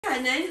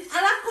Thailand,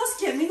 ala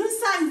koskee minun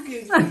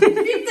sänkyyn.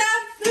 Mitä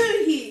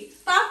pyyhii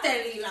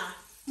paperilla?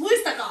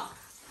 Muistako?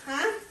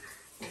 Hä?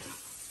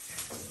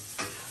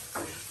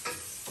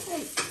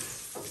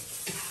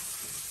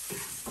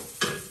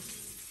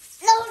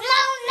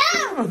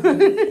 No.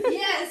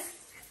 Yes.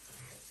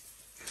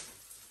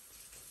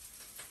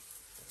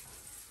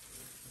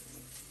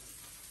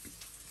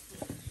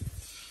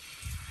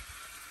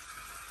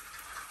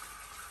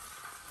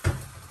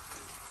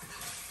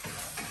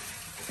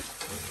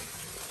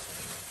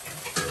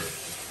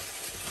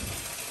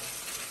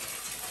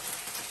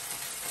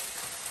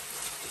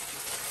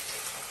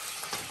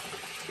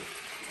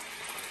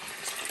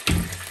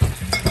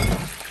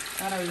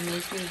 What are we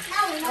making?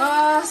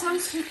 Some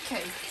sweet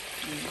cake.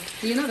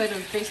 Do you know that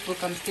on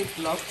Facebook I'm still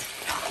blocked?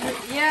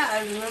 Yeah, I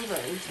remember.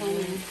 You told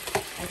me.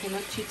 I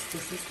cannot cheat the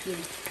system.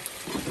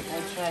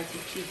 I try to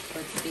cheat,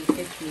 but they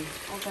catch me.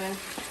 Okay.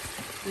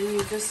 Then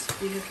you just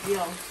be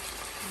real.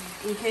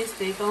 In case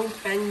they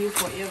don't ban you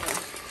forever.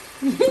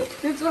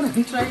 That's what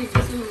I'm trying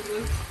to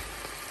do.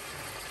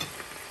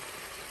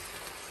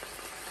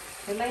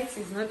 The lights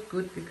is not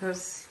good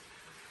because...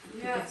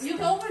 Yeah, you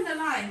can open the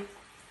light.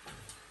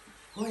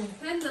 Oh.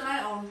 Turn the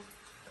light on.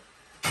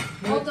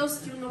 All those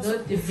still not so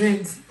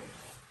different.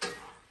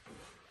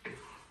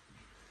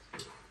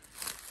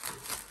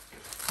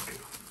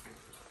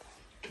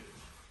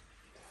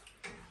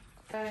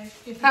 Bye.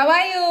 How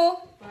are you?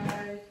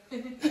 Bye.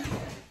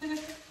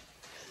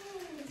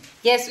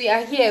 Yes, we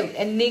are here,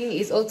 and Ning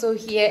is also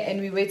here, and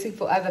we're waiting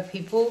for other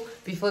people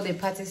before the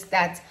party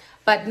starts.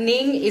 But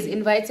Ning is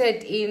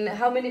invited in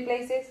how many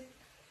places?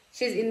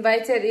 She's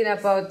invited in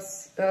about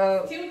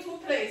Still 2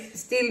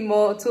 places. Still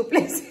more 2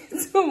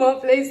 places, 2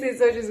 more places.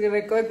 So she's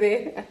gonna go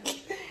there.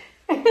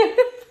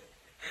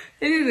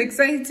 It is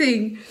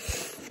exciting.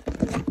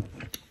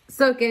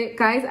 So okay,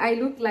 guys, I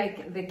look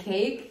like the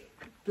cake,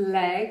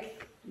 black,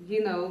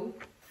 you know.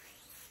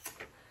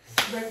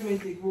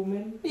 Pragmatic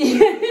woman.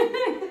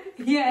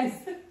 Yes.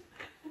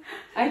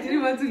 I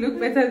didn't want to look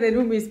better than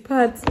Umi's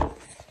part.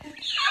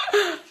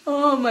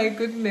 Oh my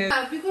goodness.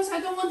 Because I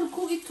don't want to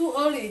cook it too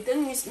early,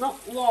 then it's not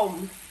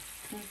warm.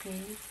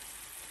 Okay.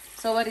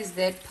 So what is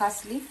that?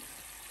 Parsley?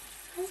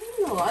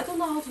 I don't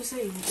know how to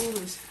say in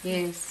English.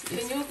 Yes.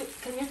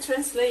 Can you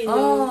translate?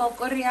 Oh,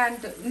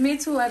 coriander. Me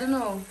too, I don't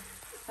know.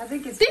 I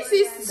think it's This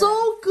coriander. is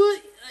so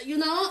good. You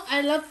know,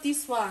 I love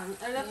this one.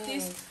 I love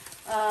this.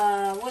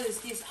 What is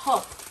this?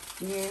 Herb.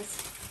 Yes.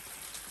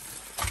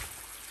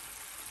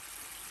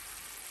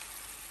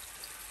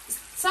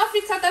 South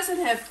Africa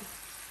doesn't have.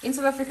 In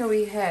South Africa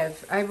we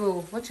have. I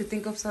will. What you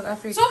think of South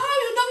Africa? So how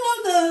you don't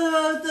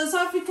know the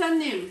South African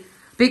name?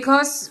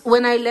 Because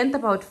when I learned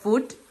about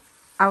food,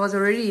 I was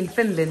already in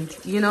Finland,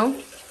 you know.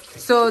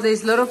 So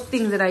there's a lot of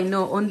things that I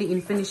know only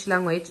in Finnish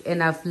language,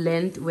 and I've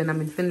learned when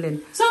I'm in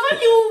Finland. So when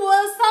you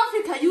were South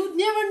Africa, you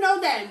never know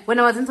them. When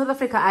I was in South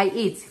Africa, I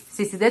eat.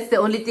 Sissy, that's the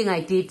only thing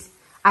I did.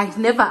 I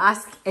never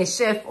asked a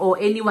chef or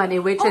anyone, a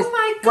waitress, Oh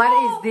my God. what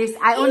is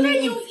this? I only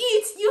Even eat. you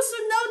eat, you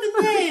should know the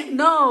name.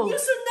 No. You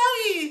should know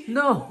it.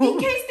 No. In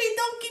case they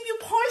don't give you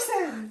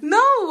poison.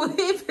 No,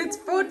 if it's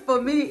food for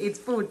me, it's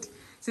food.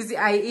 Sissy,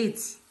 I eat.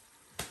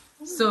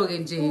 So,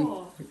 Genji.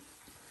 Oh.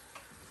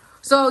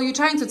 So you're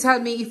trying to tell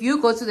me if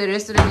you go to the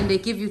restaurant and they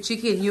give you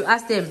chicken, you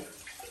ask them,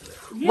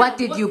 Yeah, what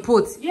did you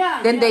put?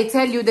 Yeah. Then they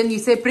tell you, then you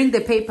say, bring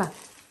the paper.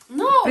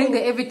 No. Bring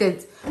the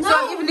evidence. No.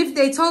 So even if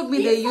they told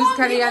me they use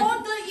Before they coriander.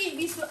 order it,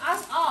 we should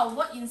ask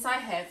what inside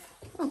have.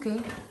 Okay.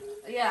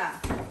 Yeah.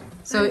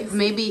 So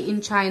maybe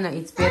in China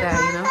it's better,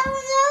 you know?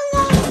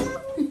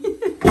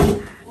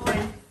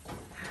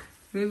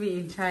 Maybe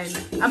in China.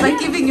 Am I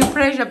giving you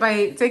pressure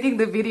by taking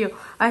the video?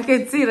 I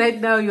can see right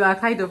now you are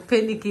kind of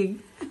panicking.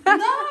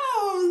 No.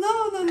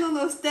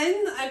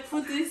 Then I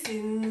put this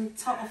in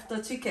top of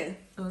the chicken.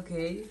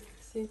 Okay.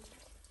 See?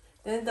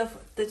 Then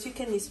the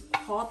chicken is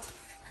hot.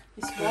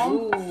 It's warm.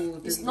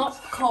 Ooh, It's not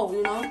cold,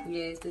 you know.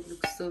 Yes, that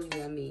looks so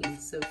yummy and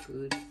so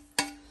good.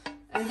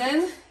 And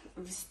then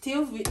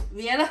still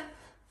Vienna.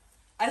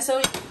 I saw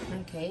it.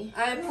 Okay.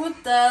 I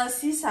put the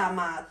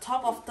sesame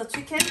top of the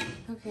chicken.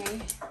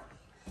 Okay.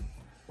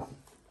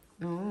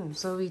 Oh,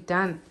 so we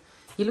done.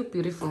 You look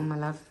beautiful, my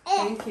love.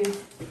 Thank you.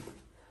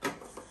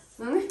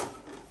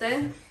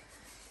 Then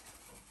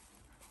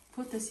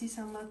put the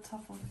sesame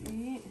top of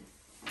it.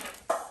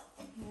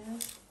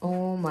 Yes.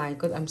 Oh my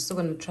god, I'm still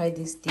gonna try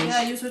this dish.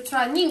 Yeah, you should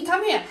try. Ning,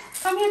 come here.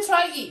 Come here,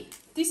 try it.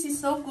 This is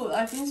so good.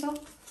 I think so.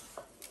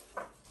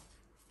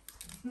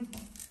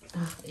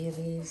 Ah, it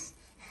is.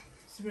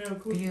 It's very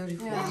good.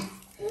 Beautiful. Yeah.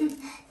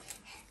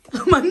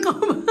 Oh my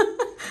god.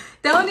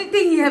 The only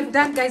thing he have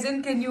done, guys,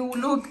 and can you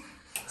look?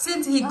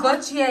 Since he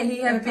got here, he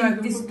have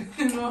been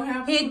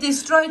he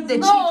destroyed the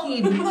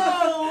chicken.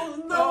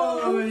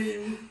 No.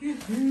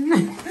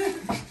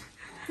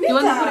 You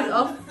want to put it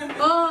off?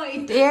 Oh,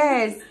 it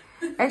is.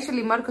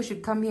 Actually, Marco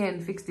should come here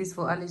and fix this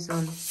for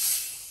Alison.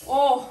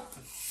 Oh.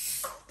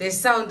 The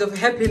sound of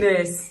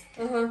happiness.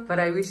 Uh-huh. But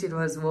I wish it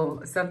was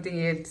more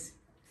something else.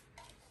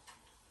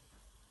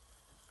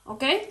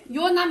 Okay,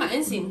 your name is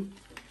Alison.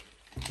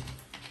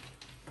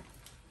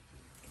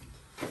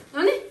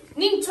 Nani?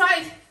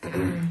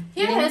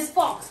 Here is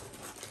forks.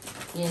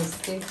 Yes,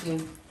 thank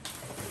you.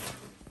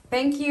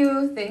 Thank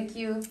you, thank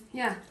you.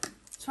 Yeah,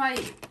 try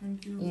it.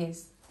 Thank you.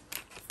 Yes.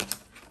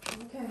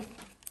 Okay.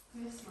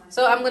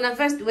 So I'm gonna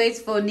first wait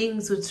for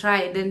Ning to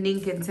try, and then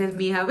Ning can tell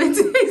me how it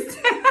tastes.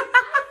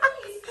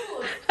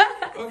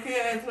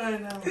 Okay, I try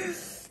now.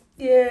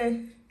 Yeah.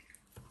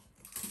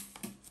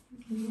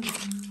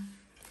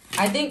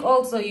 I think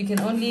also you can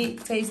only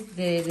taste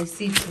the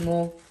seeds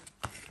more.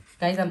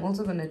 Guys, I'm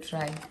also gonna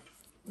try.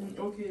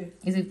 Okay.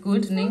 Is it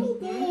good, Ning?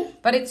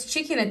 But it's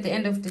chicken at the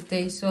end of the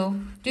day, so...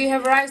 Do you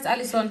have rice,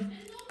 Alison?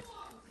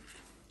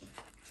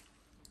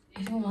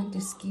 I don't want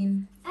the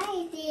skin.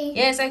 I did.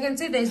 Yes, I can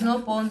see there's no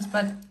bones,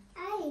 but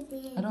I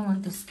did. I don't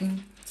want the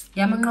skin.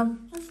 Yeah, Mangnom.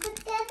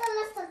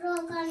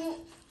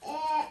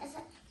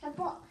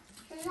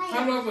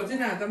 Hello, go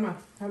Tina, Tama.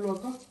 Hello,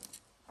 go.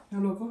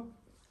 Hello, go.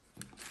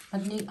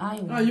 But Ning, I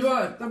Ah, want. you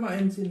are Tama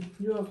engine.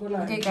 You are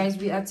Kola. Okay, guys,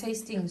 we are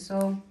tasting,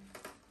 so...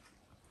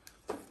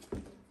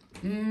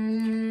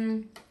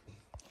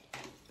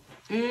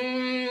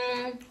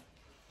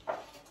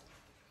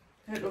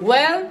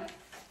 Well,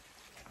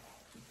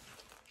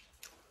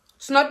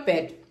 it's not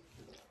bad.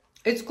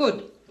 It's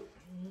good.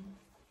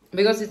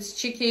 Because it's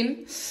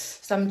chicken,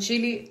 some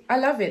chili. I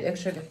love it,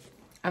 actually.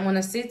 I'm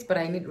gonna sit, but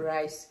I need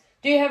rice.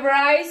 Do you have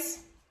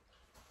rice?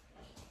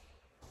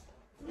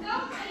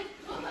 No.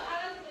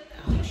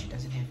 Oh, she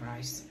doesn't have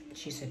rice.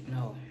 She said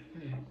no.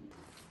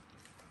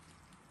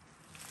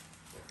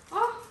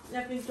 Oh, 入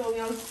邊仲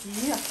有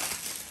紙啊！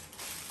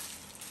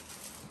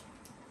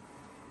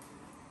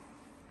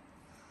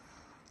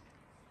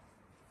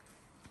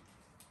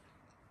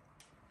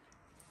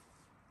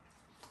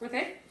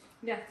 Okay,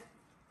 yeah.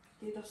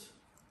 Kiitos.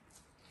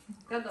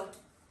 Kato.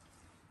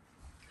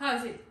 How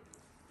is it?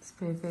 It's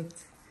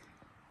perfect.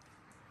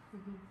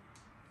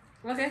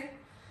 Okay.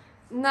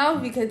 Now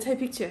we can take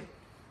picture.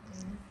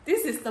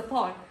 This is the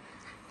point.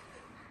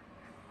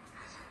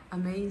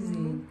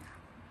 Amazing.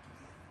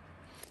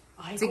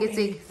 I Take it,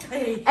 take.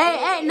 Hey,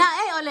 Hey, now,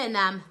 hey, Ole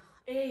Nam.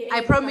 hey,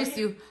 I promise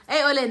you.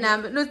 Hey, Ole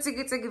Nam. No, take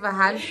it, for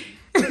hand.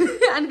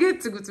 And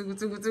get to go. Oh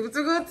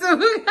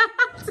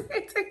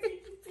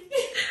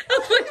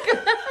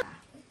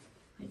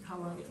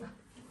my God.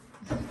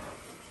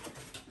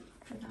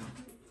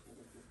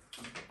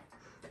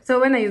 So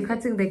when are you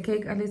cutting the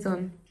cake,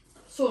 Alison?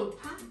 Soon.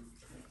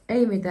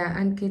 Hey, mida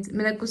and kids.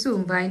 Mina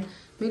kusum vine.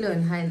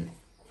 Milon hein.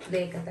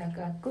 De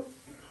katakaku.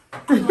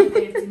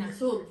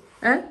 Soon.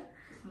 Huh?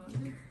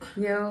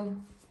 Yo.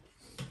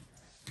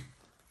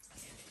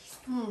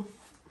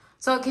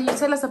 So can you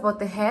tell us about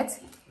the head?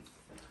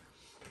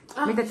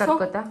 Mida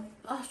tatkota.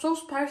 So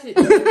spicy.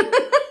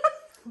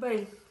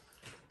 Wait.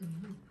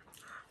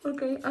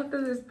 Okay,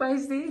 after the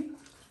spicy.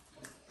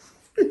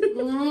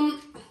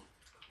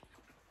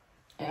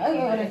 I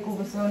gotta cook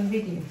us on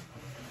video.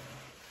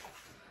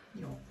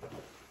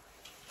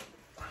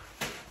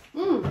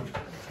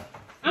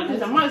 Anche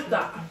da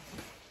Mazda.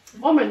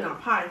 Oh my God,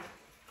 pie.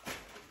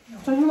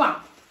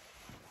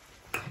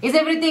 Is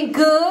everything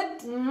good?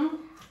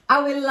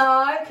 Are we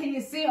live? Can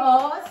you see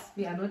us?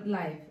 We are not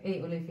live.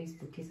 Hey, only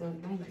Facebook is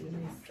on live.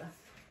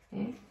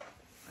 Eh?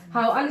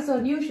 How,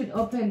 Alison, you should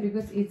open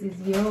because it is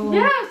your...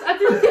 Yes, I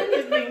didn't say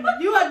anything.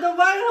 You are the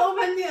one who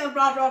opened it,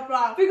 blah, blah,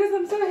 blah. Because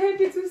I'm so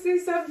happy to see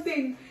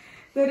something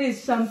that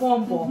is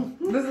champombo.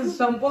 This is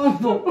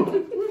champombo.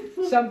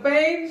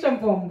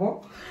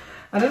 Champombo.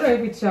 I don't know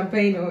if it's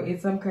champagne or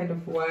it's some kind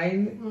of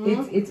wine.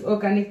 It's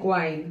organic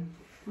wine.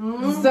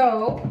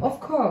 So, of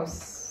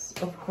course,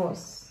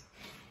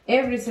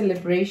 every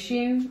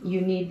celebration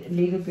you need a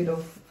little bit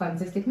of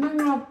fantastic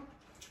mango.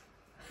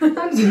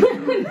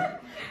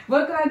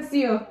 What can't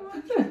see you?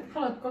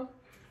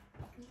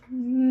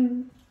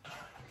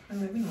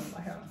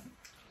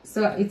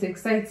 So it's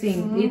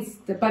exciting.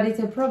 But it's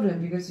a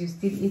problem because you're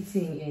still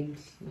eating and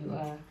you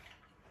are.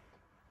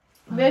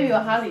 Where you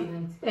are hurry?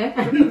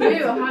 Where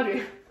you are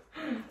hurry?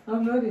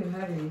 I'm not in a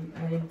hurry.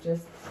 I'm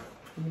just,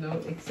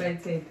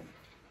 excited.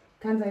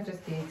 Can't I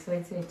just be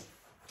excited?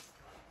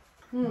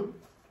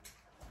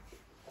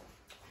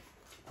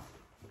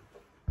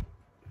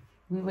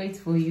 We wait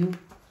for you.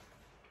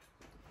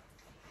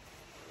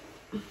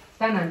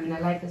 Tänään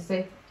like I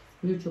say,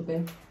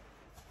 YouTube.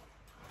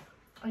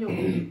 Ajo.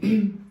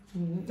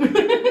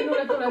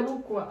 Minulle tulee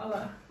nukkua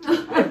ala.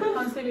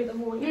 Hän selitä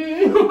muille.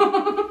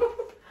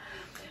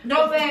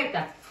 No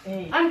verta.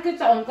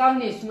 Ankytsä on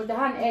kaunis, mutta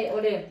hän ei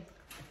ole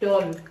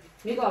don.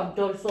 Mikä on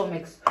don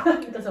suomeksi?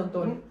 Mitä se on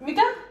don?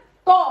 Mitä?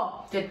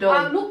 To. Se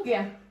don.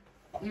 Nukkia.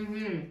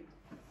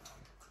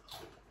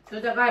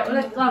 Totta kai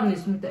olet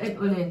kaunis, mutta et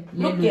ole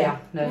Nukkia.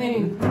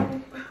 Niin.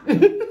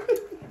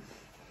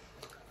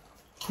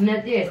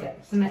 Minä tiedän,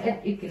 sinä et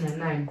ikinä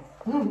näin.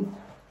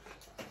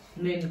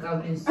 Niin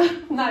kaunis.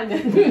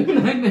 Nainen.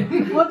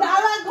 Mutta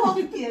älä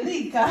kohtia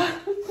liikaa.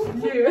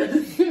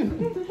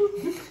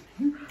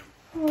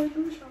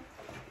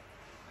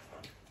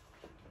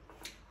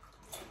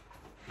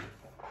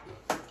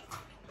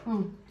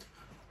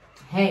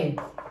 Hei.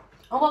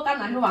 Onko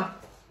tänään hyvä?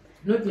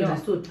 Nyt minä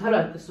sut.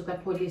 Haluatko suka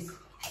poliisi?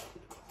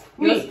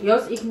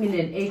 Jos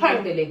ihminen ei Hei.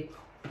 kuuntele,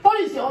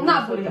 Poliisi on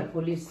naapuri. soita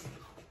poliisi.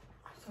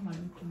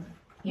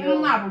 Meillä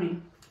on naapuri.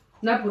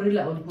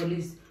 Naapurilla on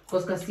poliisi,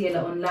 koska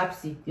siellä on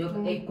lapsi, joka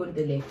ei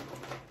kuuntele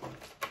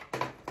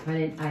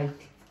hänen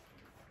äiti.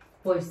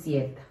 Pois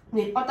sieltä.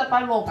 Niin,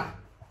 otapa luoka.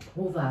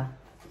 Hyvä.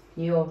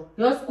 Joo.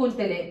 Jos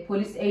kuuntelee,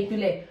 poliisi ei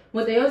tule.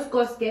 Mutta jos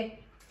koske...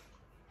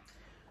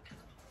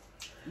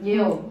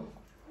 Joo.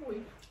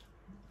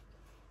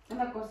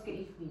 Älä koske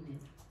ihminen.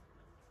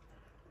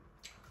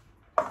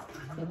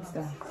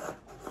 Jätkä.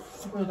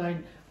 Onko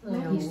jotain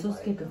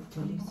Istuskeeko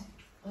poliisi?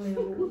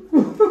 leu?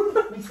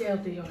 Missä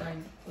oltiin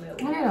jotain leu?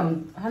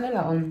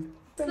 Hänellä on.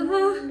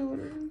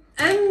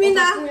 En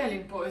minä.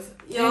 Puhelin pois.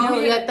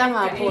 Joo, ja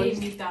tämä pois.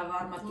 Ei mitään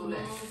varma tulee.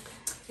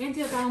 En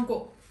tiedä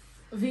onko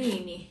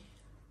viini.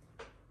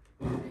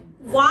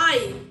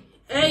 Wine.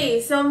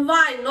 Ei, se on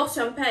wine, no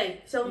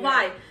champagne. Se on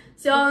wine.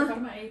 Se on...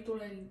 Varmaan ei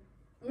tule.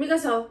 Mikä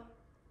se on?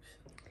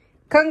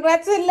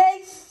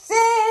 Congratulations!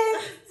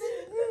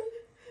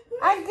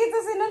 Ankita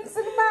sinun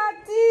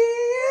synmääti!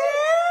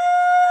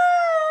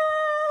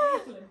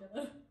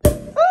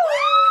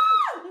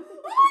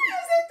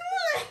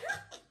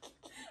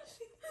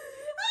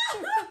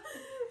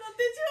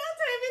 Did you not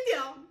take a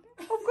video?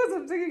 Of course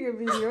I'm taking a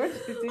video.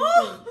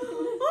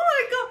 Oh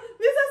my god,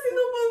 missä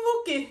sinun on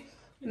muki?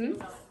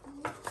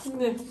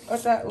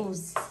 Ota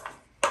uusi.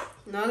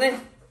 No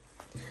niin.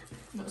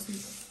 No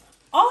siis.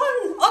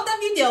 Ota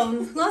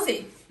videon,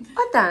 nosi.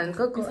 Otan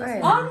koko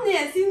ajan.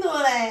 Onnea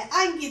sinulle,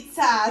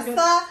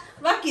 Ankitsasta,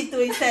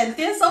 vakituisen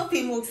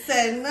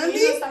työsopimuksen. No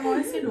niin,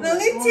 Samoin sinulle. no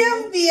niin,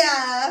 tsemppiä.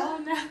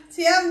 Onnea.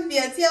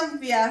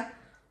 Tsemppiä.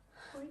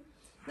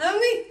 No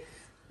niin,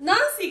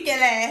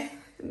 Nansikele.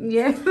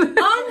 Jep.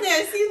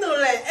 Onnea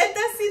sinulle, että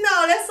sinä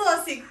ole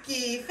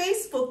suosikki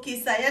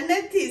Facebookissa ja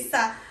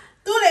netissä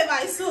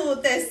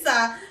tulevaisuudessa.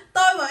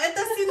 Toivon,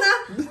 että sinä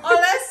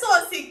olet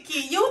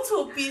suosikki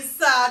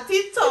YouTubessa,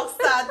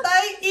 TikTokissa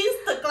tai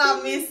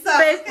Instagramissa.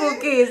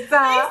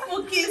 Facebookissa,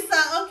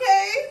 okei?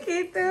 Okay?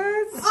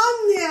 Kiitos.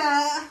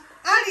 Onnea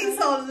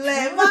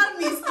Alisonlle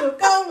valmistu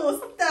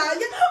koulusta.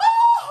 Ja...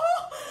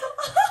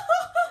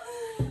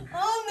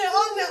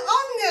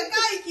 Onnea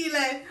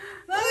kaikille.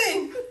 No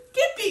niin,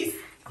 kipis.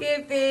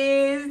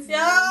 Kipis.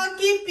 Ja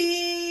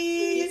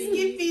kipis.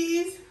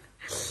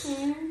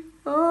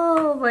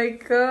 Oh my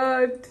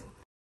god.